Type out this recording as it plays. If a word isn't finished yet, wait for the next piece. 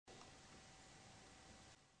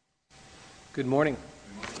Good morning.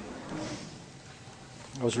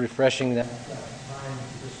 I was refreshing that time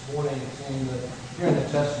this morning, hearing the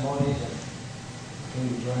testimonies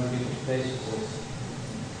and enjoying people's faces as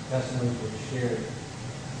testimonies were shared.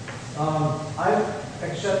 I've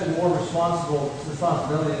accepted more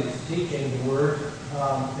responsibilities teaching the Word,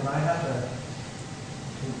 and I have to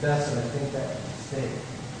confess that I think that's a mistake.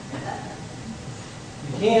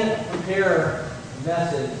 You can't prepare a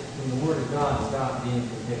message from the Word of God without being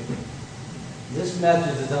convicted. This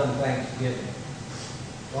message is on Thanksgiving.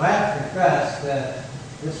 Well, I have to confess that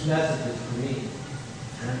this message is for me.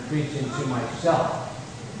 And I'm preaching to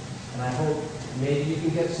myself. And I hope maybe you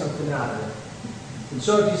can get something out of it. And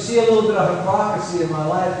so if you see a little bit of hypocrisy in my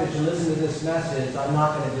life as you listen to this message, I'm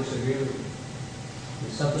not going to disagree with you.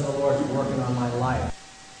 It's something the Lord's working on my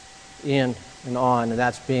life. In and on, and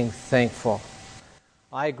that's being thankful.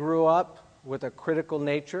 I grew up with a critical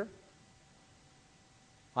nature.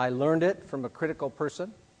 I learned it from a critical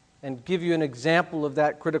person. And give you an example of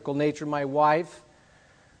that critical nature, my wife,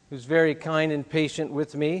 who's very kind and patient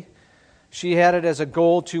with me, she had it as a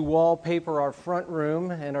goal to wallpaper our front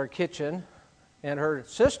room and our kitchen. And her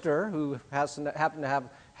sister, who happens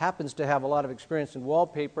to have a lot of experience in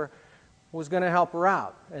wallpaper, was going to help her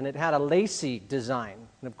out. And it had a lacy design.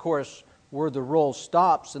 And of course, where the roll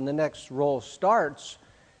stops and the next roll starts,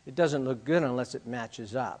 it doesn't look good unless it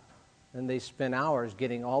matches up. And they spent hours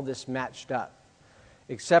getting all this matched up,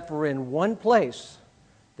 except for in one place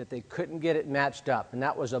that they couldn't get it matched up, and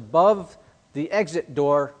that was above the exit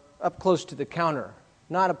door up close to the counter.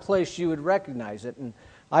 Not a place you would recognize it. And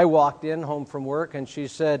I walked in home from work, and she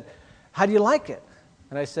said, "How do you like it?"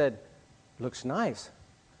 And I said, "Looks nice."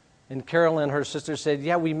 And Carolyn, her sister, said,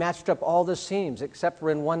 "Yeah, we matched up all the seams except for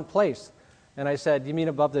in one place." And I said, "You mean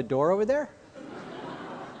above the door over there?"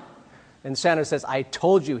 And Santa says, "I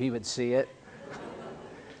told you he would see it."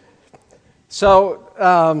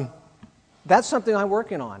 So that's something I'm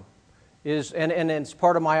working on. And it's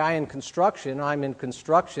part of my eye in construction. I'm in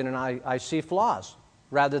construction, and I see flaws.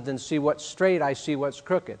 Rather than see what's straight, I see what's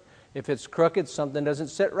crooked. If it's crooked, something doesn't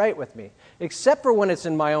sit right with me. Except for when it's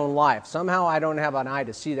in my own life. Somehow I don't have an eye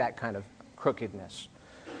to see that kind of crookedness.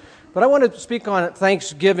 But I want to speak on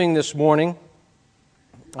Thanksgiving this morning.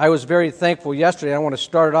 I was very thankful yesterday. I want to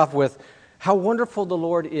start it off with how wonderful the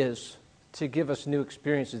Lord is to give us new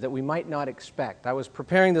experiences that we might not expect. I was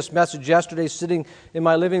preparing this message yesterday, sitting in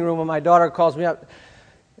my living room, and my daughter calls me up.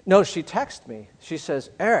 No, she texted me. She says,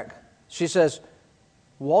 "Eric," she says,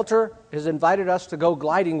 "Walter has invited us to go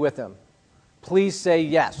gliding with him. Please say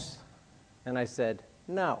yes." And I said,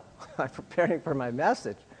 "No." I'm preparing for my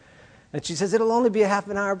message. And she says, "It'll only be a half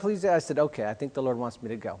an hour, please." I said, "Okay, I think the Lord wants me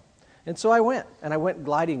to go." And so I went, and I went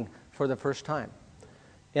gliding for the first time.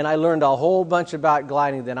 And I learned a whole bunch about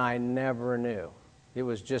gliding that I never knew. It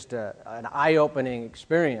was just an eye-opening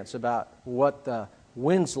experience about what the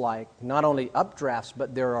wind's like, not only updrafts,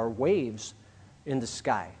 but there are waves in the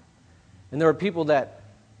sky. And there are people that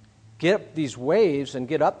get these waves and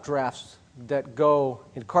get updrafts that go,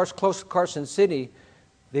 in close to Carson City,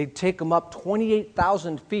 they take them up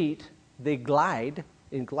 28,000 feet. They glide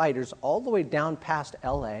in gliders all the way down past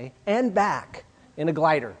L.A. and back in a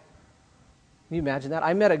glider. Can you imagine that?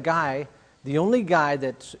 I met a guy, the only guy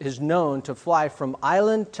that is known to fly from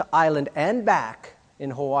island to island and back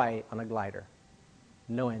in Hawaii on a glider.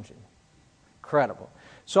 No engine. Incredible.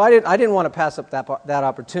 So I didn't want to pass up that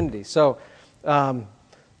opportunity. So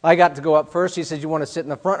I got to go up first. He said, "You want to sit in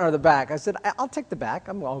the front or the back?" I said, "I'll take the back.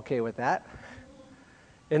 I'm okay with that."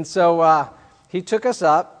 And so he took us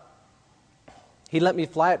up. He let me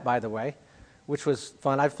fly it, by the way, which was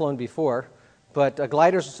fun. I've flown before. But a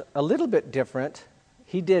glider's a little bit different.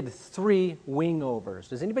 He did 3 wing overs.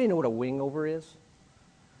 Does anybody know what a wing over is?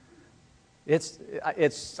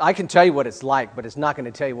 I can tell you what it's like, but it's not going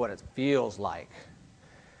to tell you what it feels like.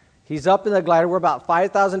 He's up in the glider. We're about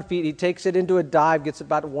 5,000 feet. He takes it into a dive, gets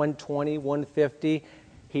about 120, 150.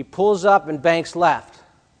 He pulls up and banks left.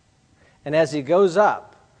 And as he goes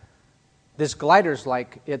up, this glider's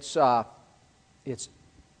like, it's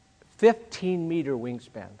 15-meter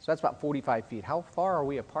wingspan. So that's about 45 feet. How far are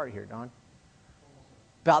we apart here, Don?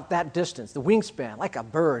 About that distance. The wingspan, like a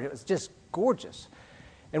bird. It was just gorgeous.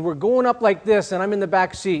 And we're going up like this, and I'm in the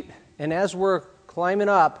back seat. And as we're climbing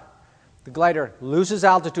up, the glider loses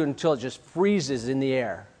altitude until it just freezes in the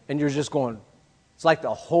air. And you're just going, it's like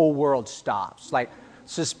the whole world stops. Like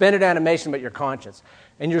suspended animation, but you're conscious.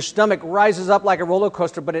 And your stomach rises up like a roller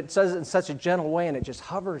coaster, but it says it in such a gentle way, and it just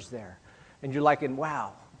hovers there. And you're like,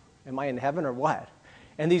 wow. Am I in heaven or what?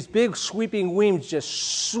 And these big sweeping wings just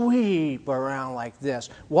sweep around like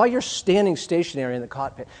this while you're standing stationary in the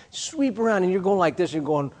cockpit. Sweep around and you're going like this. You're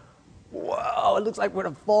going, whoa, it looks like we're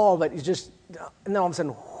going to fall, but he's just, and then all of a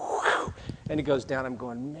sudden, whoosh, and he goes down. I'm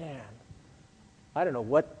going, man, I don't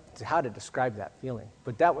know how to describe that feeling,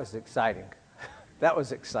 but that was exciting. That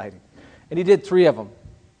was exciting. And he did 3 of them.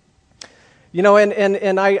 You know,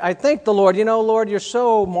 and I thank the Lord. You know, Lord, you're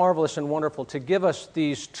so marvelous and wonderful to give us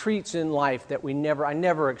these treats in life that I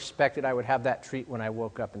never expected I would have that treat when I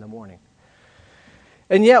woke up in the morning.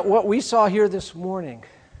 And yet what we saw here this morning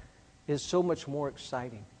is so much more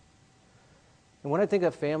exciting. And when I think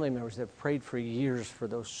of family members that have prayed for years for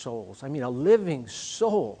those souls, I mean a living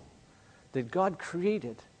soul that God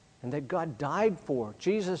created and that God died for.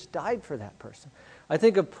 Jesus died for that person. I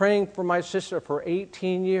think of praying for my sister for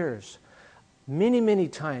 18 years, many, many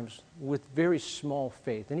times with very small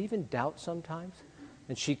faith and even doubt sometimes,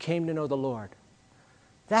 and she came to know the Lord.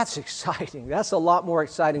 That's exciting. That's a lot more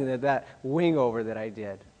exciting than that wing over that I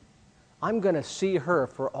did. I'm going to see her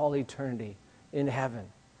for all eternity in heaven,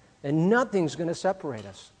 and nothing's going to separate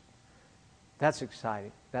us. That's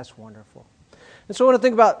exciting. That's wonderful. And so I want to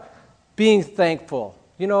think about being thankful.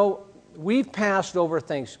 You know, we've passed over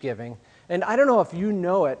Thanksgiving, and I don't know if you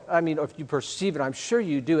know it, I mean, if you perceive it, I'm sure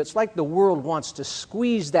you do. It's like the world wants to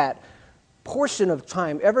squeeze that portion of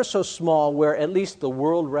time ever so small where at least the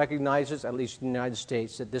world recognizes, at least in the United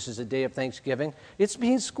States, that this is a day of Thanksgiving. It's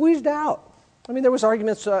being squeezed out. I mean, there was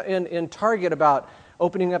arguments in Target about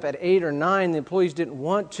opening up at 8 or 9. The employees didn't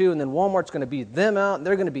want to, and then Walmart's going to beat them out, and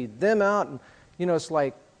they're going to beat them out. And, you know, it's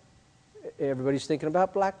like everybody's thinking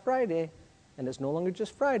about Black Friday, and it's no longer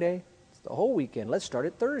just Friday. It's the whole weekend. Let's start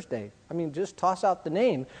it Thursday. I mean, just toss out the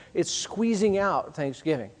name. It's squeezing out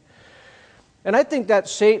Thanksgiving. And I think that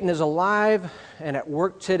Satan is alive and at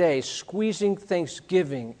work today, squeezing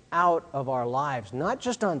Thanksgiving out of our lives, not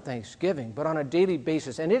just on Thanksgiving, but on a daily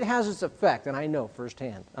basis. And it has its effect, and I know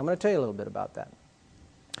firsthand. I'm going to tell you a little bit about that.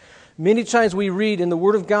 Many times we read in the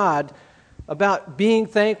Word of God about being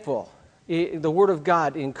thankful. The Word of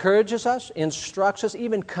God encourages us, instructs us,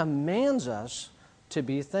 even commands us to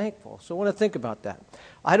be thankful. So I want to think about that.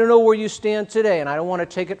 I don't know where you stand today, and I don't want to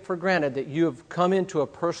take it for granted that you have come into a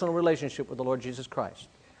personal relationship with the Lord Jesus Christ.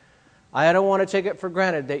 I don't want to take it for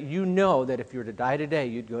granted that you know that if you were to die today,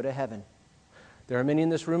 you'd go to heaven. There are many in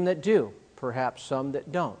this room that do, perhaps some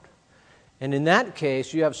that don't. And in that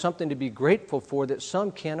case, you have something to be grateful for that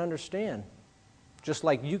some can't understand. Just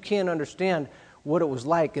like you can't understand what it was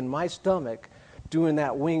like in my stomach doing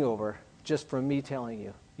that wing over just from me telling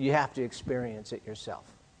you. You have to experience it yourself.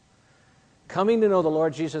 Coming to know the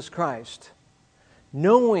Lord Jesus Christ,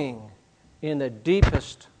 knowing in the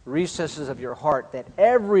deepest recesses of your heart that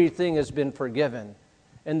everything has been forgiven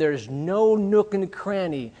and there's no nook and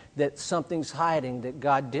cranny that something's hiding that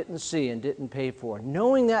God didn't see and didn't pay for.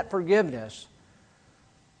 Knowing that forgiveness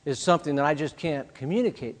is something that I just can't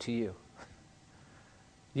communicate to you.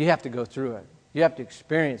 You have to go through it. You have to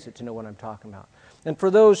experience it to know what I'm talking about. And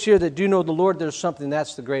for those here that do know the Lord, there's something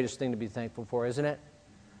that's the greatest thing to be thankful for, isn't it?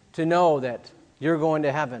 To know that you're going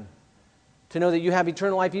to heaven. To know that you have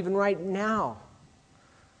eternal life even right now.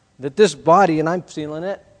 That this body, and I'm feeling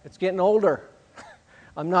it, it's getting older.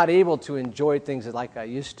 I'm not able to enjoy things like I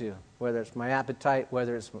used to, whether it's my appetite,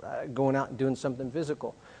 whether it's going out and doing something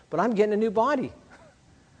physical. But I'm getting a new body.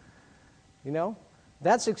 You know,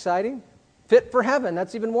 that's exciting. Fit for heaven,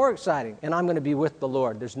 that's even more exciting. And I'm going to be with the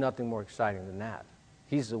Lord. There's nothing more exciting than that.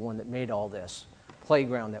 He's the one that made all this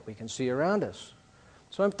playground that we can see around us.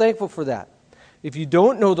 So I'm thankful for that. If you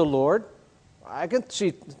don't know the Lord, I can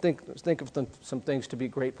think of some things to be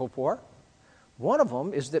grateful for. One of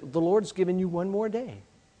them is that the Lord's given you one more day.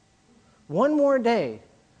 One more day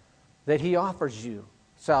that He offers you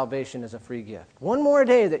salvation as a free gift. One more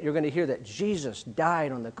day that you're going to hear that Jesus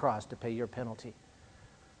died on the cross to pay your penalty.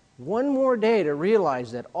 One more day to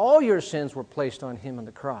realize that all your sins were placed on Him on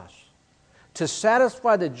the cross to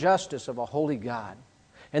satisfy the justice of a holy God,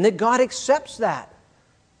 and that God accepts that.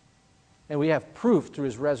 And we have proof through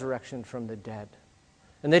His resurrection from the dead,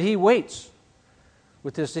 and that He waits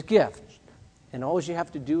with this gift, and all you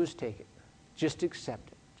have to do is take it. Just accept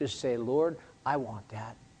it. Just say, Lord, I want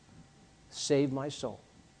that. Save my soul.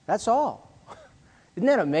 That's all. Isn't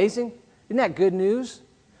that amazing? Isn't that good news?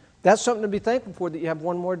 That's something to be thankful for, that you have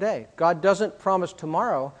one more day. God doesn't promise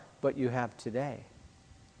tomorrow, but you have today.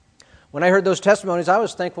 When I heard those testimonies, I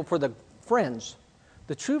was thankful for the friends,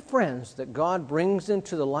 the true friends that God brings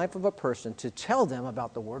into the life of a person to tell them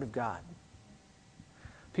about the Word of God.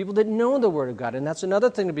 People that know the Word of God, and that's another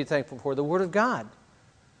thing to be thankful for, the Word of God.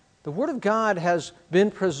 The Word of God has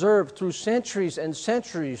been preserved through centuries and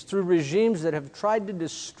centuries, through regimes that have tried to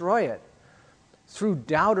destroy it, through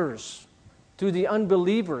doubters, through the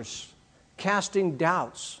unbelievers, casting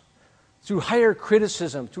doubts, through higher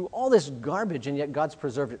criticism, through all this garbage, and yet God's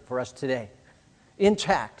preserved it for us today,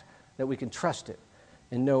 intact, that we can trust it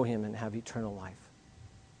and know Him and have eternal life.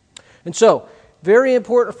 And so, very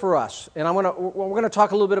important for us, and we're going to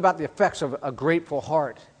talk a little bit about the effects of a grateful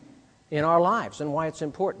heart in our lives and why it's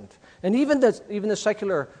important. And even the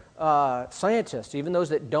secular scientists, even those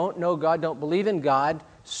that don't know God, don't believe in God,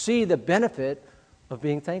 see the benefit of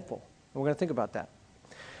being thankful. And we're going to think about that.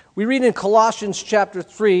 We read in Colossians chapter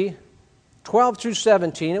 3, 12 through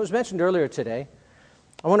 17. It was mentioned earlier today.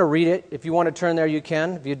 I want to read it. If you want to turn there, you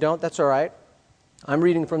can. If you don't, that's all right. I'm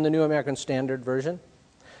reading from the New American Standard Version.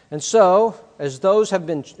 And so, as those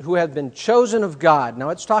who have been chosen of God, now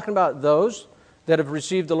it's talking about those that have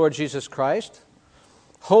received the Lord Jesus Christ,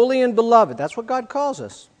 holy and beloved, that's what God calls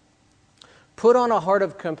us. Put on a heart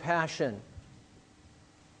of compassion.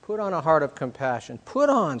 Put on a heart of compassion. Put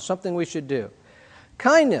on something we should do.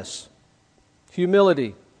 Kindness,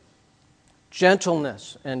 humility,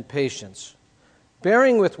 gentleness, and patience,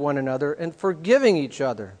 bearing with one another and forgiving each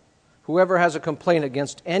other, whoever has a complaint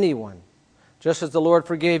against anyone. Just as the Lord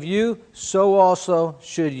forgave you, so also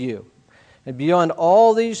should you. And beyond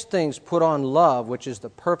all these things, put on love, which is the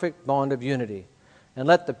perfect bond of unity. And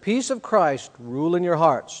let the peace of Christ rule in your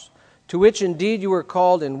hearts, to which indeed you were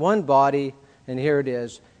called in one body, and here it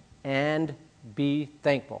is, and be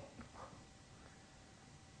thankful.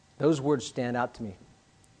 Those words stand out to me,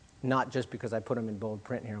 not just because I put them in bold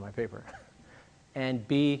print here on my paper. And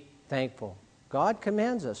be thankful. God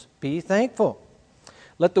commands us, be thankful.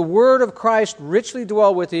 Let the word of Christ richly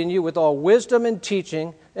dwell within you with all wisdom and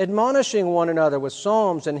teaching, admonishing one another with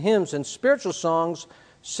psalms and hymns and spiritual songs,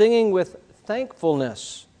 singing with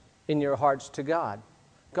thankfulness in your hearts to God.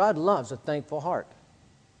 God loves a thankful heart.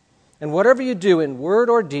 And whatever you do in word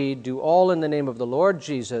or deed, do all in the name of the Lord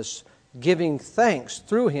Jesus, giving thanks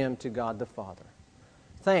through Him to God the Father.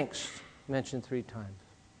 Thanks, mentioned 3 times.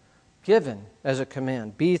 Given as a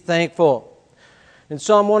command. Be thankful. In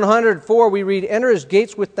Psalm 104, we read, enter His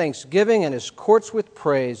gates with thanksgiving and His courts with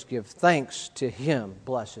praise. Give thanks to Him.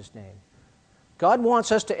 Bless His name. God wants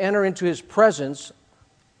us to enter into His presence,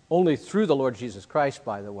 only through the Lord Jesus Christ,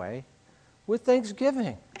 by the way, with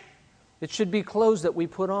thanksgiving. It should be clothes that we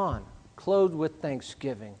put on, clothed with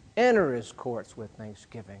thanksgiving. Enter His courts with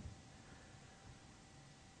thanksgiving.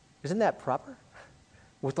 Isn't that proper?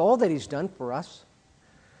 With all that He's done for us?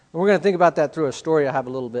 And we're going to think about that through a story I have a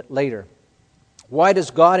little bit later. Why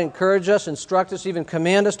does God encourage us, instruct us, even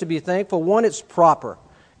command us to be thankful? One, it's proper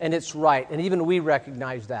and it's right, and even we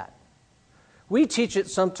recognize that. We teach it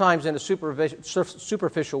sometimes in a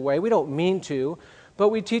superficial way. We don't mean to, but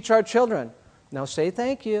we teach our children. Now say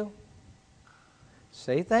thank you.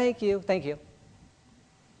 Say thank you. Thank you.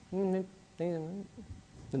 Then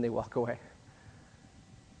they walk away.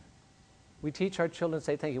 We teach our children to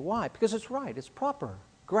say thank you. Why? Because it's right. It's proper.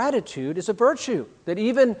 Gratitude is a virtue that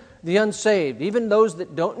even the unsaved, even those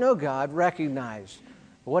that don't know God, recognize.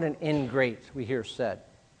 What an ingrate, we hear said.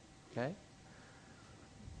 Okay?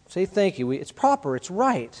 Say thank you. It's proper. It's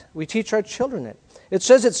right. We teach our children it. It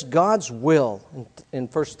says it's God's will. In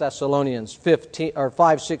 1 Thessalonians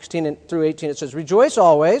 5:16 through 18, it says, rejoice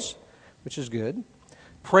always, which is good.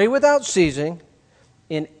 Pray without ceasing.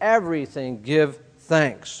 In everything give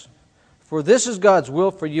thanks. For this is God's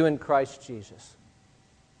will for you in Christ Jesus.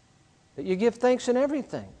 That you give thanks in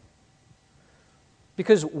everything.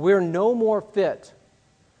 Because we're no more fit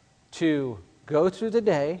to go through the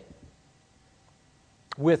day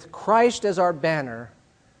with Christ as our banner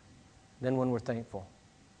than when we're thankful.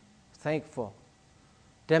 Thankful.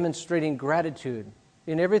 Demonstrating gratitude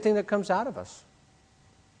in everything that comes out of us.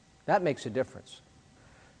 That makes a difference.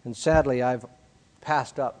 And sadly, I've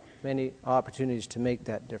passed up many opportunities to make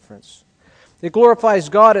that difference. It glorifies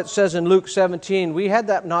God, it says in Luke 17. We had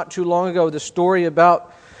that not too long ago, the story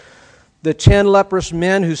about the 10 leprous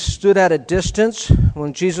men who stood at a distance.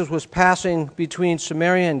 When Jesus was passing between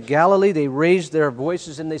Samaria and Galilee, they raised their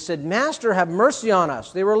voices and they said, Master, have mercy on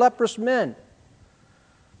us. They were leprous men.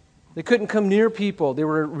 They couldn't come near people. They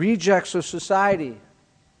were rejects of society.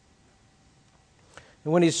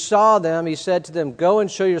 And when He saw them, He said to them, go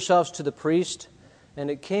and show yourselves to the priest.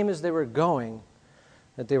 And it came as they were going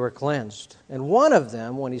that they were cleansed. And one of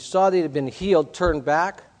them, when he saw that he had been healed, turned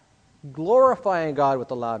back, glorifying God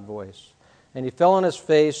with a loud voice. And he fell on his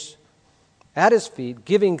face at His feet,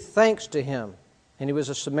 giving thanks to Him. And he was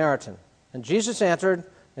a Samaritan. And Jesus answered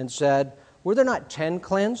and said, were there not 10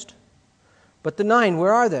 cleansed? But the 9,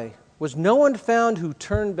 where are they? Was no one found who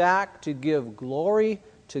turned back to give glory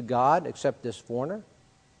to God except this foreigner?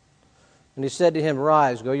 And He said to him,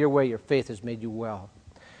 rise, go your way, your faith has made you well.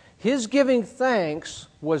 His giving thanks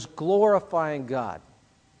was glorifying God.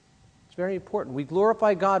 It's very important. We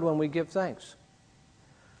glorify God when we give thanks.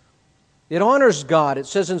 It honors God. It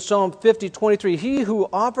says in Psalm 50:23, "He who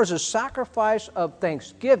offers a sacrifice of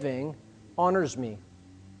thanksgiving honors me."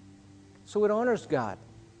 So it honors God.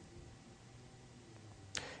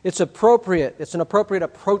 It's appropriate. It's an appropriate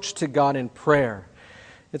approach to God in prayer.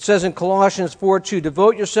 It says in Colossians 4:2,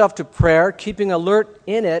 "Devote yourself to prayer, keeping alert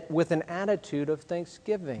in it with an attitude of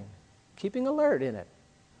thanksgiving." Keeping alert in it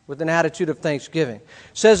with an attitude of thanksgiving. It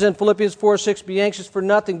says in Philippians 4:6, "Be anxious for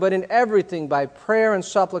nothing, but in everything by prayer and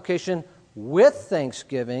supplication with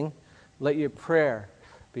thanksgiving, let your prayer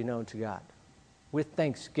be known to God." With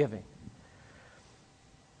thanksgiving.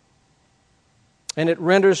 And it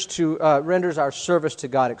renders our service to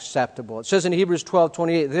God acceptable. It says in Hebrews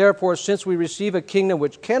 12:28, "Therefore, since we receive a kingdom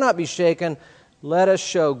which cannot be shaken, let us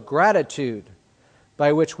show gratitude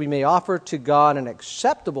by which we may offer to God an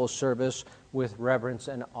acceptable service with reverence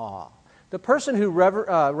and awe." The person who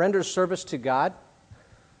renders service to God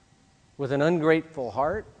with an ungrateful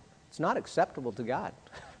heart, it's not acceptable to God.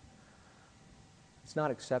 It's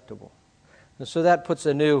not acceptable. And so that puts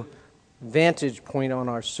a new vantage point on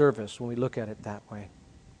our service when we look at it that way.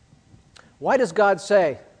 Why does God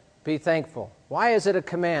say, be thankful? Why is it a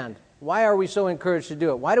command? Why are we so encouraged to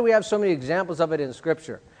do it? Why do we have so many examples of it in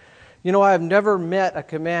Scripture? You know, I've never met a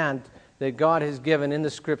command that God has given in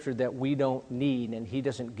the Scripture that we don't need and He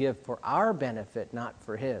doesn't give for our benefit, not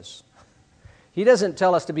for His. He doesn't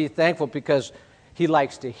tell us to be thankful because He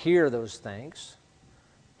likes to hear those thanks.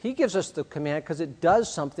 He gives us the command because it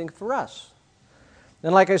does something for us.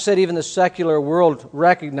 And like I said, even the secular world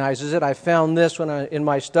recognizes it. I found this in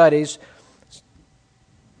my studies.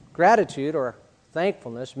 Gratitude or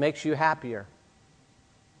thankfulness makes you happier.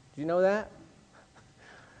 Do you know that?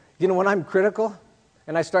 You know, when I'm critical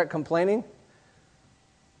and I start complaining,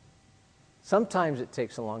 sometimes it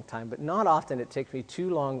takes a long time, but not often it takes me too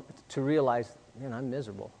long to realize, man, I'm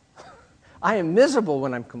miserable. I am miserable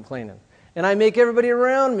when I'm complaining. And I make everybody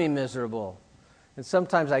around me miserable. And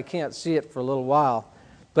sometimes I can't see it for a little while.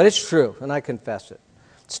 But it's true, and I confess it.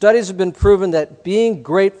 Studies have been proven that being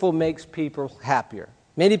grateful makes people happier.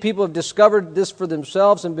 Many people have discovered this for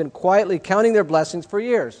themselves and been quietly counting their blessings for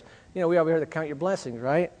years. You know, we over here to count your blessings,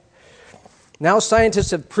 right? Now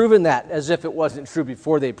scientists have proven that, as if it wasn't true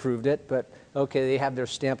before they proved it, but okay, they have their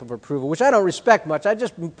stamp of approval, which I don't respect much. I'm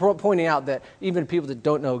just pointing out that even people that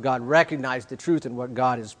don't know God recognize the truth in what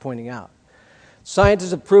God is pointing out. Scientists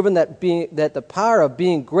have proven that the power of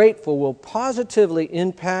being grateful will positively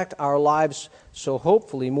impact our lives, so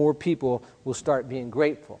hopefully more people will start being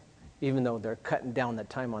grateful, even though they're cutting down the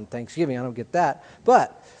time on Thanksgiving. I don't get that.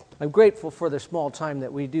 But I'm grateful for the small time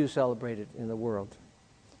that we do celebrate it in the world.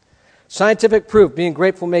 Scientific proof, being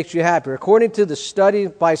grateful makes you happier. According to the study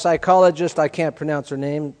by psychologist, I can't pronounce her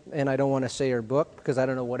name, and I don't want to say her book because I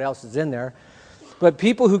don't know what else is in there, but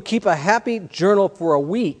people who keep a happy journal for a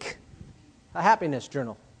week, a happiness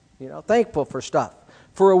journal, you know, thankful for stuff,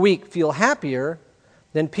 for a week, feel happier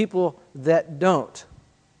than people that don't,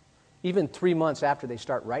 even 3 months after they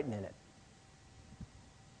start writing in it.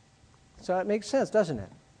 So it makes sense, doesn't it?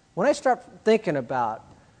 When I start thinking about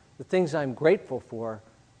the things I'm grateful for,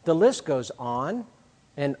 the list goes on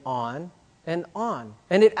and on and on.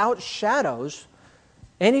 And it outshadows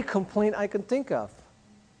any complaint I can think of.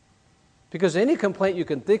 Because any complaint you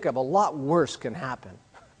can think of, a lot worse can happen,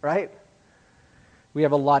 right? We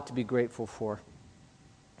have a lot to be grateful for.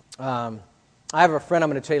 I have a friend I'm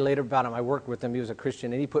going to tell you later about him. I worked with him. He was a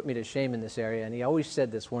Christian, and he put me to shame in this area. And he always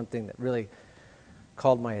said this one thing that really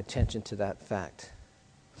called my attention to that fact.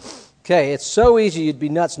 Okay, it's so easy you'd be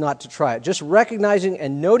nuts not to try it. Just recognizing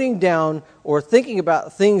and noting down or thinking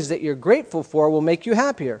about things that you're grateful for will make you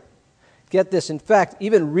happier. Get this, in fact,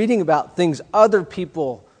 even reading about things other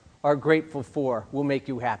people are grateful for will make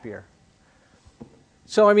you happier.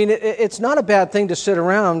 So, I mean, it's not a bad thing to sit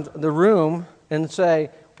around the room and say,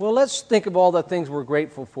 well, let's think of all the things we're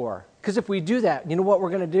grateful for. Because if we do that, you know what we're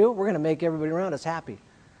going to do? We're going to make everybody around us happy.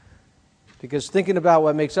 Because thinking about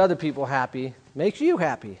what makes other people happy makes you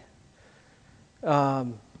happy.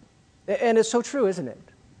 And it's so true, isn't it?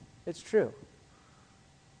 It's true.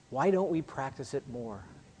 Why don't we practice it more?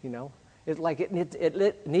 You know, it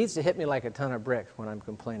needs to hit me like a ton of bricks when I'm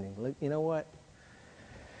complaining. You know what?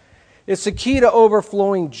 It's the key to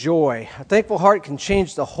overflowing joy. A thankful heart can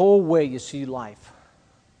change the whole way you see life.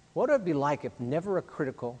 What would it be like if never a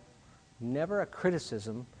critical, never a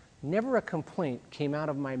criticism, never a complaint came out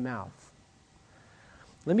of my mouth?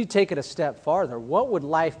 Let me take it a step farther. What would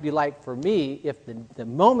life be like for me if the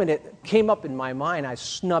moment it came up in my mind, I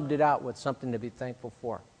snubbed it out with something to be thankful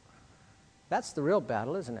for? That's the real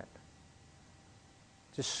battle, isn't it?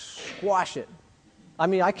 Just squash it. I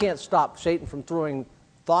mean, I can't stop Satan from throwing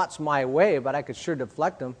thoughts my way, but I could sure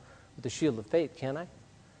deflect them with the shield of faith, can't I?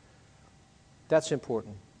 That's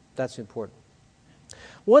important. That's important.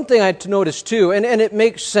 One thing I noticed too, and it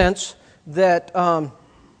makes sense that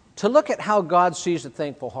to look at how God sees a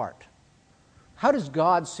thankful heart. How does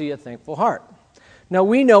God see a thankful heart? Now,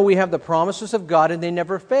 we know we have the promises of God and they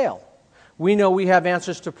never fail. We know we have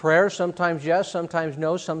answers to prayer, sometimes yes, sometimes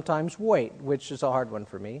no, sometimes wait, which is a hard one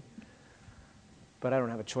for me. But I don't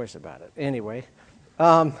have a choice about it. Anyway,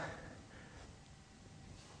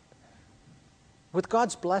 with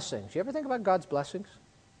God's blessings, you ever think about God's blessings?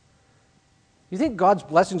 You think God's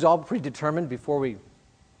blessings are all predetermined before we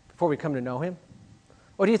come to know Him?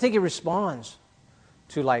 Or do you think He responds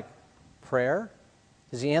to, like, prayer?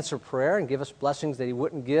 Does He answer prayer and give us blessings that He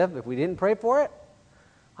wouldn't give if we didn't pray for it?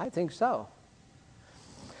 I think so.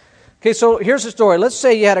 Okay, so here's the story. Let's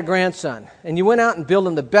say you had a grandson, and you went out and built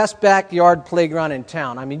him the best backyard playground in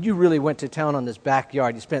town. I mean, you really went to town on this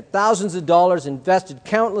backyard. You spent thousands of dollars, invested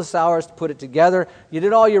countless hours to put it together. You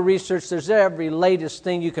did all your research. There's every latest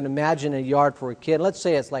thing you can imagine in a yard for a kid. Let's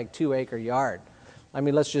say it's like 2-acre yard. I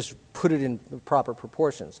mean, let's just put it in the proper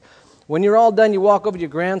proportions. When you're all done, you walk over to your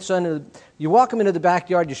grandson, and you walk him into the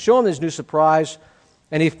backyard, you show him this new surprise,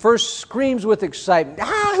 and he first screams with excitement.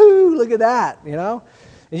 Ahoo, look at that, you know?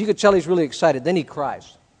 And you could tell he's really excited. Then he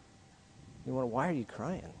cries. You wonder, why are you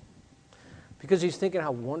crying? Because he's thinking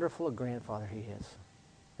how wonderful a grandfather he is.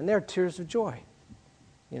 And there are tears of joy,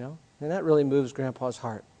 you know? And that really moves Grandpa's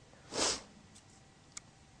heart.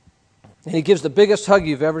 And he gives the biggest hug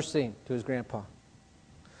you've ever seen to his grandpa.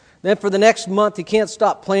 Then for the next month, he can't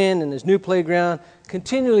stop playing in his new playground,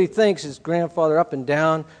 continually thanks his grandfather up and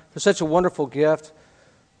down for such a wonderful gift.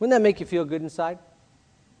 Wouldn't that make you feel good inside?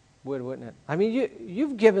 Wouldn't it? I mean,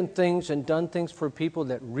 you've given things and done things for people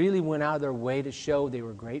that really went out of their way to show they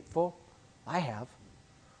were grateful. I have.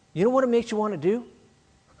 You know what it makes you want to do?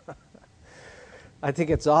 I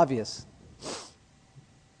think it's obvious.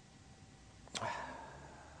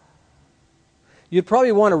 You'd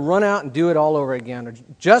probably want to run out and do it all over again, or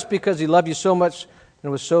just because he loved you so much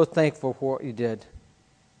and was so thankful for what you did.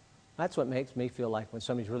 That's what makes me feel like when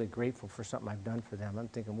somebody's really grateful for something I've done for them. I'm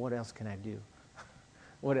thinking, what else can I do?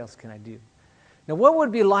 What else can I do? Now, what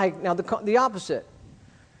would be like, now the opposite.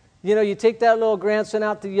 You know, you take that little grandson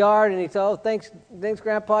out the yard and he says, oh, thanks,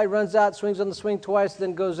 Grandpa. He runs out, swings on the swing twice,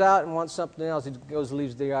 then goes out and wants something else. He goes and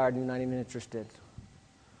leaves the yard and you're not even interested.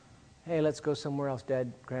 Hey, let's go somewhere else,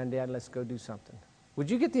 Dad, Granddad, let's go do something.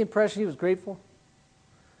 Would you get the impression he was grateful?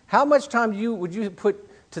 How much time would you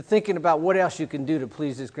put to thinking about what else you can do to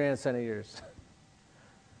please this grandson of yours?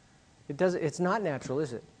 It's not natural,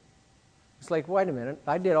 is it? It's like, wait a minute,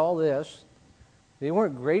 I did all this. They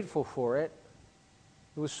weren't grateful for it.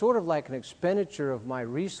 It was sort of like an expenditure of my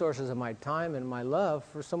resources and my time and my love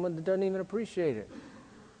for someone that doesn't even appreciate it.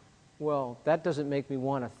 Well, that doesn't make me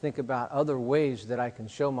want to think about other ways that I can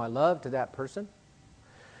show my love to that person.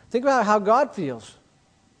 Think about how God feels.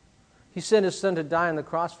 He sent His Son to die on the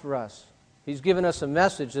cross for us. He's given us a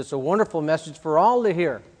message that's a wonderful message for all to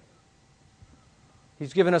hear.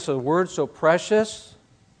 He's given us a word so precious.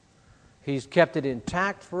 He's kept it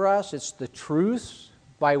intact for us. It's the truth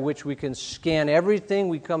by which we can scan everything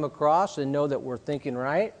we come across and know that we're thinking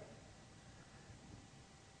right.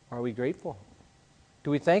 Are we grateful?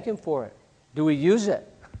 Do we thank Him for it? Do we use it?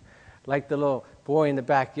 Like the little boy in the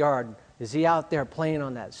backyard. Is he out there playing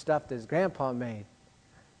on that stuff that his grandpa made?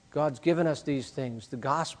 God's given us these things. The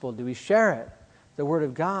gospel, do we share it? The Word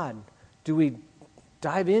of God, do we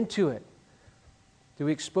dive into it? Do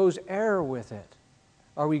we expose error with it?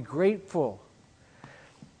 Are we grateful?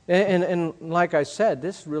 And like I said,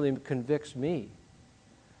 this really convicts me.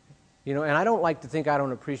 You know, and I don't like to think I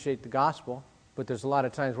don't appreciate the gospel, but there's a lot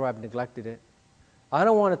of times where I've neglected it. I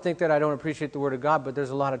don't want to think that I don't appreciate the Word of God, but there's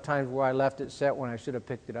a lot of times where I left it set when I should have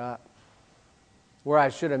picked it up. Where I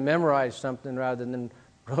should have memorized something rather than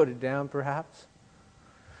wrote it down, perhaps.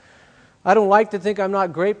 I don't like to think I'm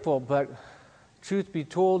not grateful, but truth be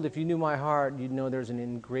told, if you knew my heart, you'd know there's an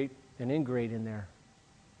ingrate in there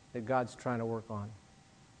that God's trying to work on.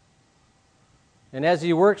 And as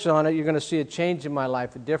He works on it, you're going to see a change in my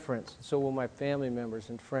life, a difference. So will my family members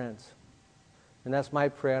and friends. And that's my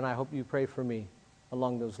prayer, and I hope you pray for me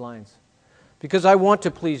along those lines. Because I want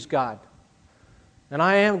to please God. And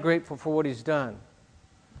I am grateful for what He's done.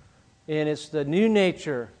 And it's the new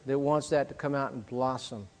nature that wants that to come out and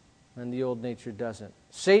blossom, and the old nature doesn't.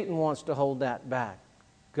 Satan wants to hold that back.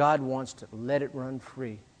 God wants to let it run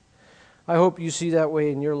free. I hope you see that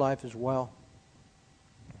way in your life as well.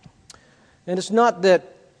 And it's not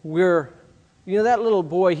that we're You know, that little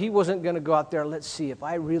boy, he wasn't going to go out there, let's see, if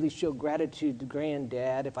I really show gratitude to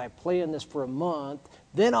Granddad, if I play in this for a month,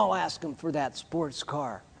 then I'll ask him for that sports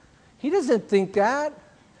car. He doesn't think that.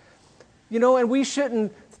 You know, and we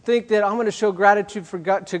shouldn't think that I'm going to show gratitude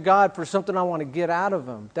to God for something I want to get out of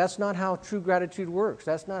him. That's not how true gratitude works.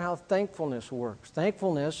 That's not how thankfulness works.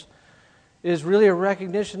 Thankfulness is really a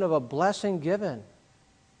recognition of a blessing given.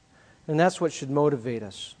 And that's what should motivate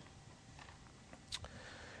us.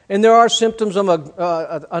 And there are symptoms of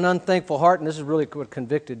an unthankful heart, and this is really what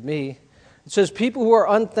convicted me. It says people who are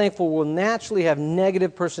unthankful will naturally have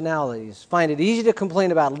negative personalities, find it easy to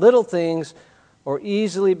complain about little things, or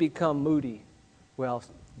easily become moody. Well,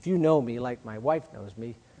 if you know me like my wife knows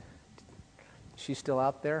me, she's still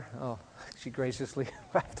out there? Oh, she graciously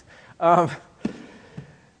left.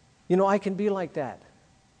 You know, I can be like that.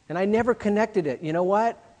 And I never connected it. You know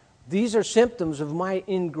what? These are symptoms of my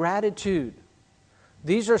ingratitude.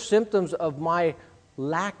 These are symptoms of my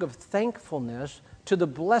lack of thankfulness to the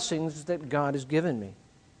blessings that God has given me.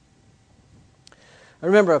 I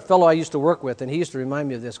remember a fellow I used to work with, and he used to remind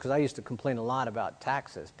me of this because I used to complain a lot about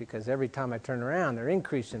taxes because every time I turn around, they're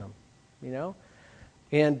increasing them, you know.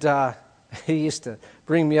 And he used to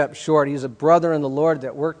bring me up short. He's a brother in the Lord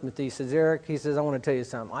that worked with me. He says, Eric, he says, I want to tell you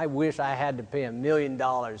something. I wish I had to pay $1 million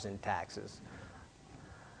in taxes.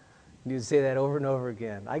 And you'd say that over and over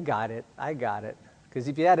again. I got it. Because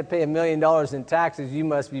if you had to pay $1 million in taxes, you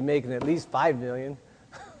must be making at least $5 million.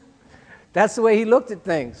 That's the way he looked at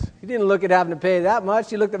things. He didn't look at having to pay that much.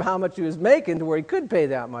 He looked at how much he was making to where he could pay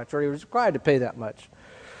that much, or he was required to pay that much.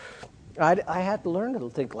 I had to learn to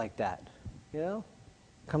think like that, you know.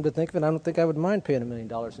 Come to think of it, I don't think I would mind paying $1 million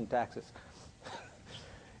in taxes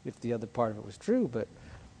if the other part of it was true. But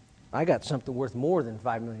I got something worth more than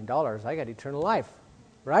 $5 million. I got eternal life,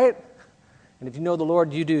 right? And if you know the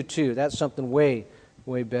Lord, you do too. That's something way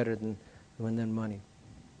better than money.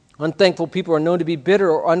 Unthankful people are known to be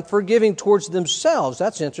bitter or unforgiving towards themselves.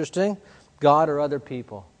 That's interesting. God or other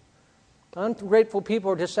people. Ungrateful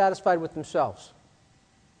people are dissatisfied with themselves.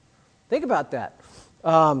 Think about that.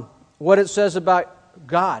 What it says about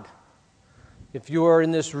God. If you are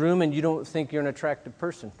in this room and you don't think you're an attractive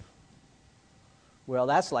person, well,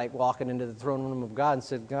 that's like walking into the throne room of God and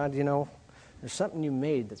said, God, you know, there's something you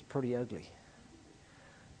made that's pretty ugly.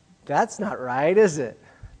 That's not right, is it?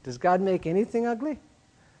 Does God make anything ugly?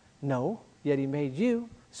 No, yet He made you,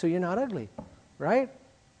 so you're not ugly, right?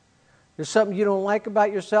 There's something you don't like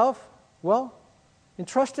about yourself? Well,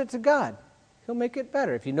 entrust it to God. He'll make it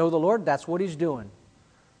better. If you know the Lord, that's what He's doing.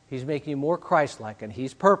 He's making you more Christ-like, and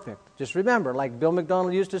He's perfect. Just remember, like Bill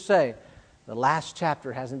McDonald used to say, the last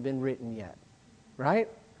chapter hasn't been written yet, right?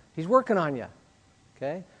 He's working on you,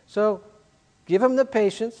 okay? So give Him the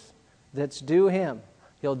patience that's due Him.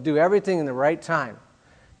 He'll do everything in the right time.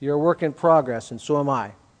 You're a work in progress, and so am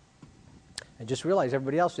I. And just realize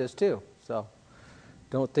everybody else is too, so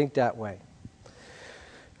don't think that way.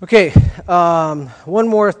 Okay, one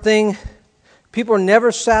more thing. People are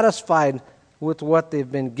never satisfied with what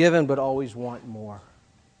they've been given, but always want more.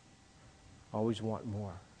 Always want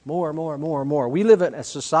more. More. We live in a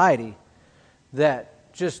society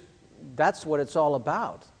that just, that's what it's all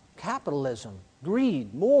about. Capitalism,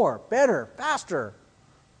 greed, more, better, faster.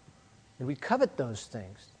 And we covet those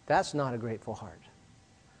things. That's not a grateful heart.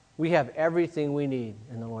 We have everything we need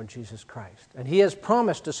in the Lord Jesus Christ. And He has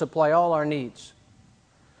promised to supply all our needs.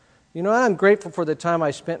 You know, I'm grateful for the time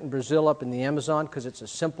I spent in Brazil up in the Amazon because it's a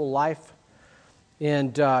simple life.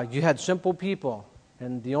 And you had simple people.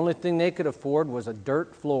 And the only thing they could afford was a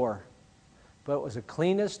dirt floor. But it was the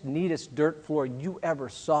cleanest, neatest dirt floor you ever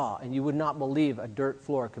saw. And you would not believe a dirt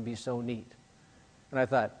floor could be so neat. And I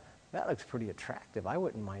thought, that looks pretty attractive. I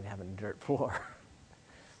wouldn't mind having a dirt floor.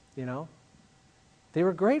 You know? They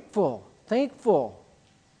were grateful, thankful.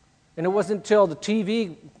 And it wasn't until the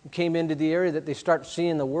TV came into the area that they start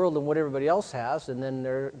seeing the world and what everybody else has, and then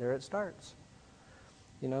there it starts.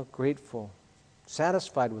 You know, grateful,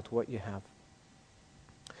 satisfied with what you have.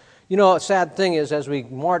 You know, a sad thing is as we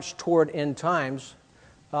march toward end times,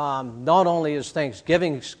 not only is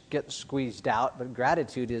Thanksgiving getting squeezed out, but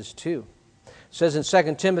gratitude is too. It says in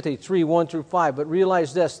 2 Timothy 3:1-5, but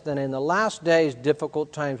realize this, that in the last days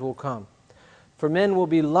difficult times will come. For men will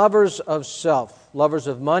be lovers of self, lovers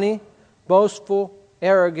of money, boastful,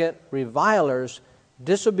 arrogant, revilers,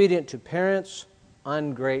 disobedient to parents,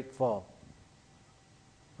 ungrateful.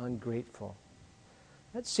 Ungrateful.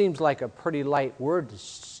 That seems like a pretty light word to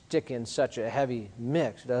stick in such a heavy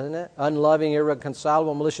mix, doesn't it? Unloving,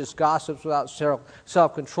 irreconcilable, malicious gossips without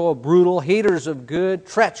self-control, brutal, haters of good,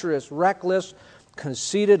 treacherous, reckless,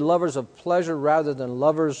 conceited, lovers of pleasure rather than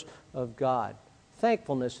lovers of God.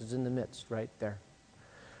 Thankfulness is in the midst right there,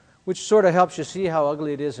 which sort of helps you see how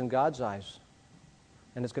ugly it is in God's eyes.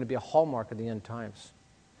 And it's going to be a hallmark of the end times.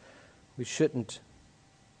 We should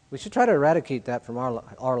try to eradicate that from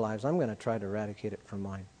our lives. I'm going to try to eradicate it from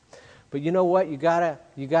mine. But you know what? You got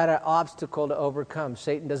an obstacle to overcome.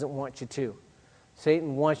 Satan doesn't want you to.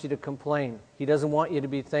 Satan wants you to complain. He doesn't want you to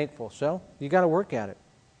be thankful. So you got to work at it.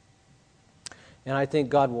 And I think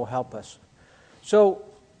God will help us. So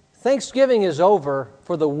Thanksgiving is over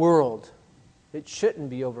for the world. It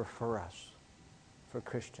shouldn't be over for us, for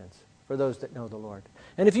Christians, for those that know the Lord.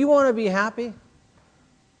 And if you want to be happy,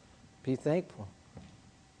 be thankful.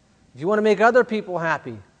 If you want to make other people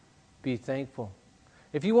happy, be thankful.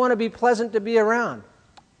 If you want to be pleasant to be around,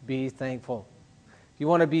 be thankful. If you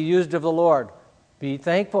want to be used of the Lord, be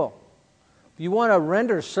thankful. If you want to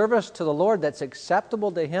render service to the Lord that's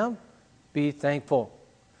acceptable to Him, be thankful.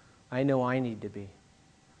 I know I need to be.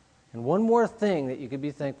 And one more thing that you can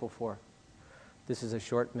be thankful for. This is a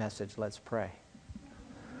short message. Let's pray.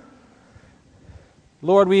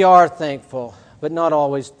 Lord, we are thankful, but not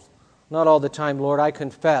always, not all the time, Lord. I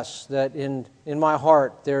confess that in my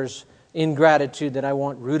heart there's ingratitude that I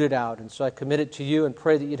want rooted out. And so I commit it to you and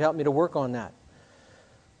pray that you'd help me to work on that.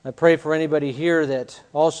 I pray for anybody here that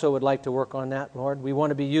also would like to work on that, Lord. We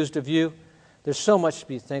want to be used of you. There's so much to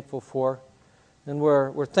be thankful for. And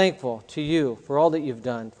we're thankful to you for all that you've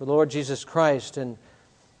done, for the Lord Jesus Christ, and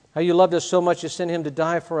how you loved us so much you sent Him to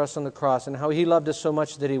die for us on the cross, and how He loved us so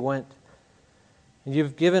much that He went. And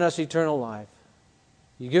you've given us eternal life.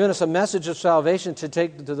 You've given us a message of salvation to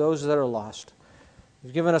take to those that are lost.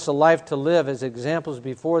 You've given us a life to live as examples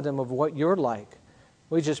before them of what you're like.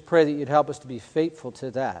 We just pray that you'd help us to be faithful to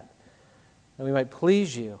that, and we might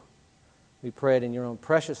please you. We pray it in your own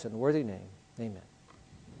precious and worthy name. Amen.